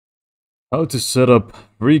How to set up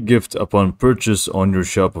free gift upon purchase on your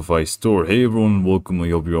Shopify store. Hey everyone, welcome. I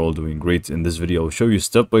hope you're all doing great. In this video, I'll show you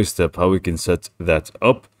step by step how we can set that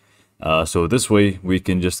up. So this way we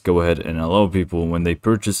can just go ahead and allow people, when they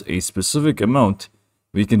purchase a specific amount,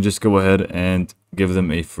 we can just go ahead and give them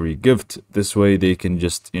a free gift. This way they can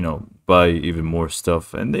just, buy even more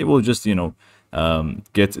stuff, and they will just,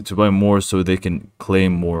 get to buy more so they can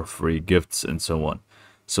claim more free gifts and so on.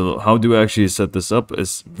 So how do I actually set this up?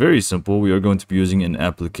 It's very simple. We are going to be using an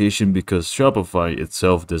application because Shopify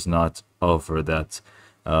itself does not offer that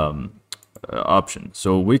option.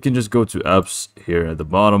 So we can just go to apps here at the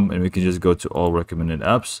bottom, and we can just go to all recommended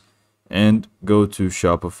apps and go to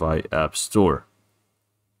Shopify App Store.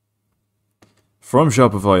 From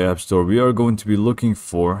Shopify App Store, we are going to be looking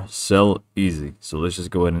for Sell Easy. So let's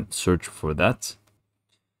just go ahead and search for that.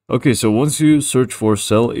 Okay, so once you search for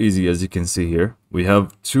Sell Easy, as you can see here, we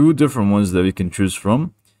have two different ones that we can choose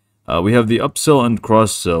from. We have the upsell and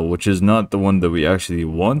cross sell, which is not the one that we actually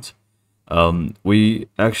want. We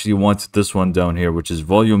actually want this one down here, which is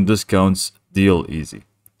volume discounts deal easy.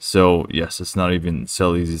 So yes, it's not even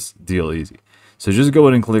Sell Easy, it's deal easy. So just go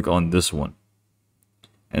ahead and click on this one.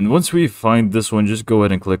 And once we find this one, just go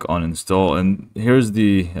ahead and click on install. And here's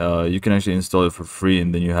the, you can actually install it for free.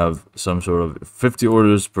 And then you have some sort of 50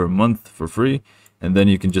 orders per month for free. And then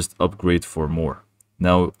you can just upgrade for more.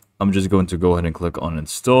 Now, I'm just going to go ahead and click on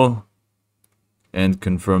install and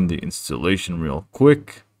confirm the installation real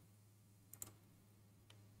quick.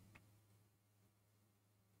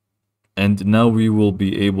 And now we will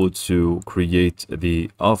be able to create the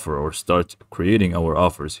offer, or start creating our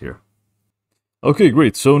offers here. Okay,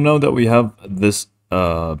 great. So now that we have this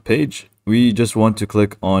page, we just want to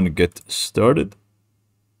click on Get Started.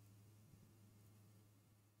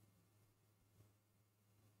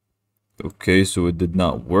 Okay, so it did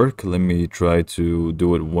not work. Let me try to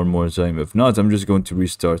do it one more time. If not, I'm just going to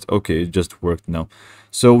restart. Okay, it just worked now.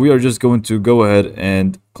 So we are just going to go ahead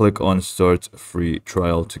and click on Start Free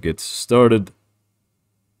Trial to get started.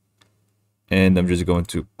 And I'm just going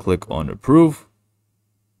to click on Approve.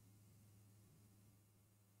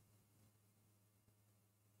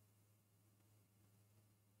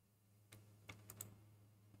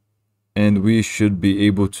 And we should be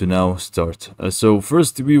able to now start. So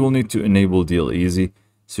first we will need to enable Deal Easy.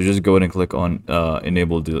 So just go ahead and click on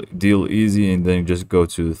Enable Deal Easy, and then just go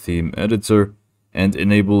to Theme Editor and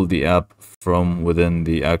enable the app from within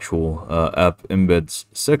the actual app embeds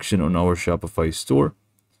section on our Shopify store.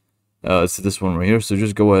 It's this one right here. So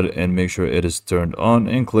just go ahead and make sure it is turned on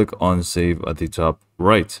and click on Save at the top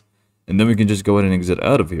right. And then we can just go ahead and exit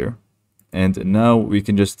out of here. And now we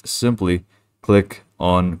can just simply click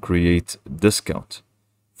on Create Discount.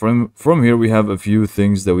 From here, we have a few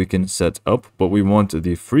things that we can set up, but we want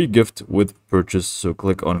the free gift with purchase. So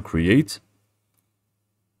click on Create.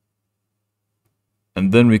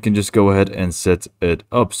 And then we can just go ahead and set it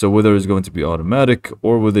up. So whether it's going to be automatic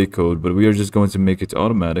or with a code, but we are just going to make it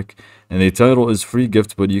automatic. And the title is free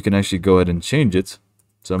gift, but you can actually go ahead and change it.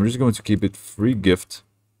 So I'm just going to keep it free gift.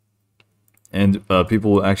 And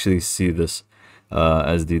people will actually see this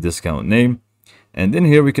as the discount name. And in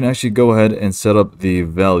here, we can actually go ahead and set up the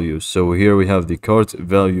value. So here we have the cart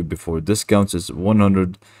value before discounts is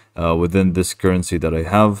 100 within this currency that I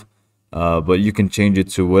have. But you can change it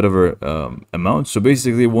to whatever amount. So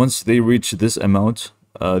basically, once they reach this amount,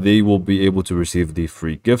 they will be able to receive the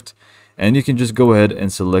free gift. And you can just go ahead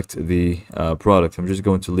and select the product. I'm just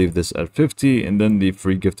going to leave this at 50. And then the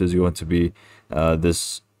free gift is going to be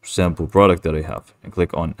this sample product that I have. And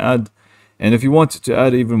click on Add. And if you want to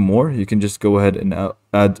add even more, you can just go ahead and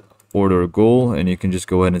add order goal, and you can just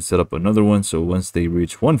go ahead and set up another one. So once they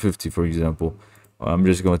reach 150, for example, I'm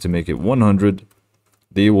just going to make it 100.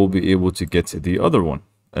 They will be able to get the other one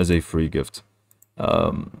as a free gift.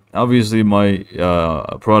 Obviously, my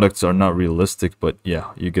products are not realistic, but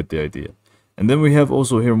yeah, you get the idea. And then we have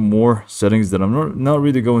also here more settings that I'm not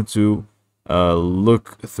really going to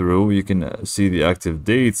look through. You can see the active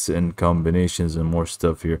dates and combinations and more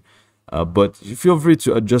stuff here. But feel free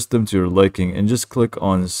to adjust them to your liking, and just click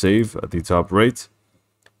on Save at the top right.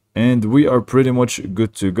 And we are pretty much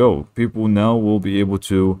good to go. People now will be able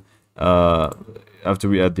to, after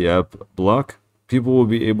we add the app block, people will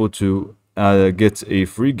be able to get a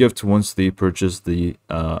free gift once they purchase the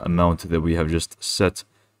amount that we have just set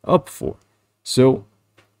up for. So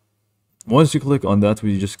once you click on that,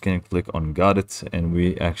 we just can click on Got It, and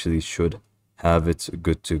we actually should have it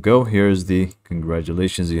good to go. Here's the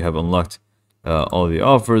congratulations, you have unlocked all the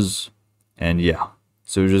offers. And yeah,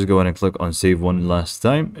 so just go ahead and click on Save one last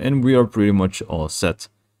time, and we are pretty much all set.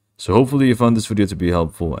 So hopefully you found this video to be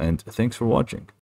helpful, and thanks for watching.